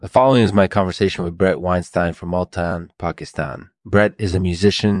The following is my conversation with Bret Weinstein from Multan, Pakistan. Bret is a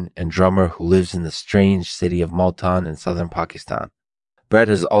musician and drummer who lives in the strange city of Multan in southern Pakistan. Bret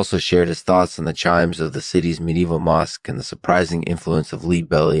has also shared his thoughts on the chimes of the city's medieval mosque and the surprising influence of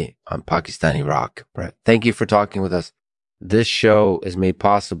Leadbelly on Pakistani rock. Bret, thank you for talking with us. This show is made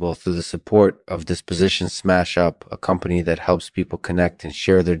possible through the support of Disposition Smash Up, a company that helps people connect and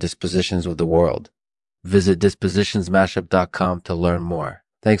share their dispositions with the world. Visit dispositionsmashup.com to learn more.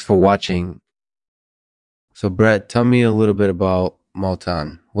 Thanks for watching. So, Bret, tell me a little bit about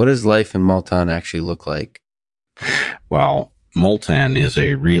Multan. What does life in Multan actually look like? Well, Multan is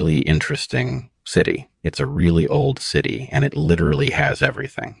a really interesting city. It's a really old city, and it literally has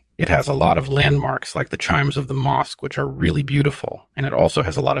everything. It has a lot of landmarks like the chimes of the mosque, which are really beautiful, and it also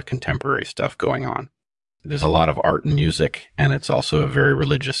has a lot of contemporary stuff going on. There's a lot of art and music, and it's also a very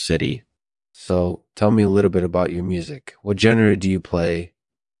religious city. So, tell me a little bit about your music. What genre do you play?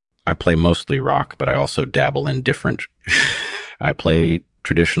 I play mostly rock, but I also dabble in different. I play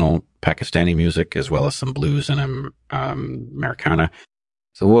traditional Pakistani music as well as some blues and Americana.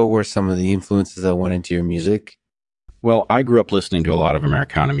 So what were some of the influences that went into your music? Well, I grew up listening to a lot of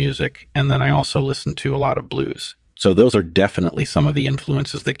Americana music, and then I also listened to a lot of blues. So those are definitely some of the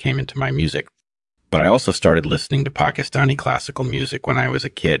influences that came into my music. But I also started listening to Pakistani classical music when I was a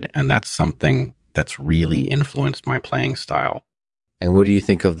kid, and that's something that's really influenced my playing style. And what do you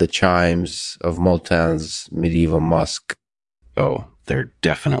think of the chimes of Multan's medieval mosque? Oh, they're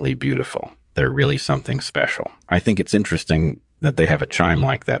definitely beautiful. They're really something special. I think it's interesting that they have a chime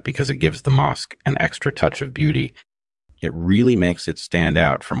like that because it gives the mosque an extra touch of beauty. It really makes it stand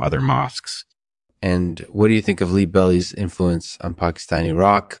out from other mosques. And what do you think of Leadbelly's influence on Pakistani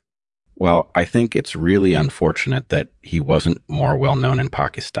rock? Well, I think it's really unfortunate that he wasn't more well known in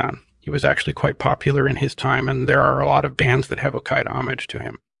Pakistan. He was actually quite popular in his time, and there are a lot of bands that have paid homage to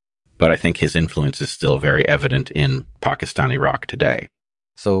him. But I think his influence is still very evident in Pakistani rock today.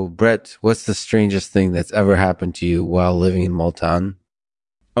 So, Bret, what's the strangest thing that's ever happened to you while living in Multan?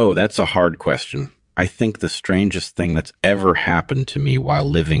 Oh, that's a hard question. I think the strangest thing that's ever happened to me while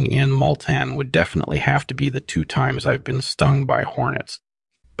living in Multan would definitely have to be the 2 times I've been stung by hornets.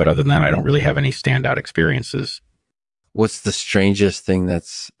 But other than that, I don't really have any standout experiences. What's the strangest thing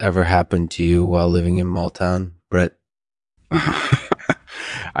that's ever happened to you while living in Multan, Bret?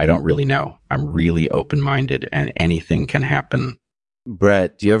 I don't really know. I'm really open-minded, and anything can happen.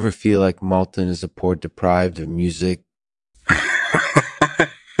 Bret, do you ever feel like Multan is a port deprived of music?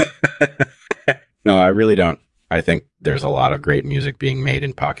 No, I really don't. I think there's a lot of great music being made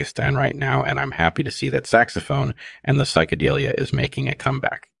in Pakistan right now, and I'm happy to see that saxophone and the psychedelia is making a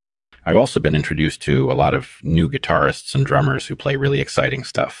comeback. I've also been introduced to a lot of new guitarists and drummers who play really exciting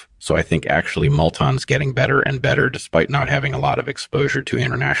stuff. So I think actually Multan's getting better and better despite not having a lot of exposure to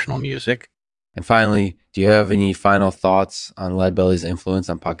international music. And finally, do you have any final thoughts on Leadbelly's influence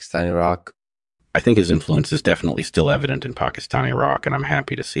on Pakistani rock? I think his influence is definitely still evident in Pakistani rock, and I'm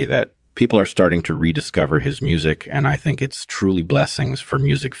happy to see that people are starting to rediscover his music, and I think it's truly blessings for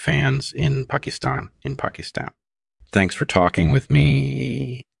music fans in Pakistan. Thanks for talking with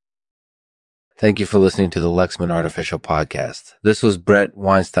me. Thank you for listening to the Lexman Artificial Podcast. This was Bret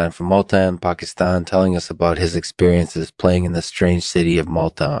Weinstein from Multan, Pakistan, telling us about his experiences playing in the strange city of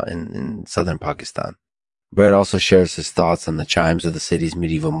Multan in southern Pakistan. Bret also shares his thoughts on the chimes of the city's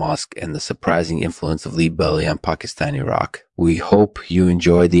medieval mosque and the surprising influence of Leadbelly on Pakistani rock. We hope you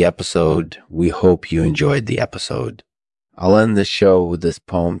enjoyed the episode. I'll end this show with this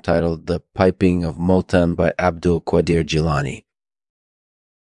poem titled The Piping of Multan by Abdul Qadir Jilani.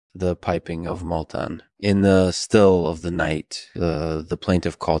 The piping of Multan. In the still of the night, the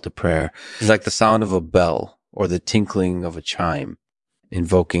plaintive call to prayer is like the sound of a bell or the tinkling of a chime,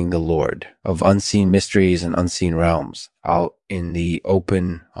 invoking the Lord of unseen mysteries and unseen realms out in the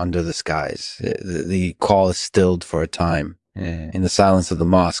open under the skies. The call is stilled for a time in the silence of the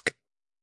mosque.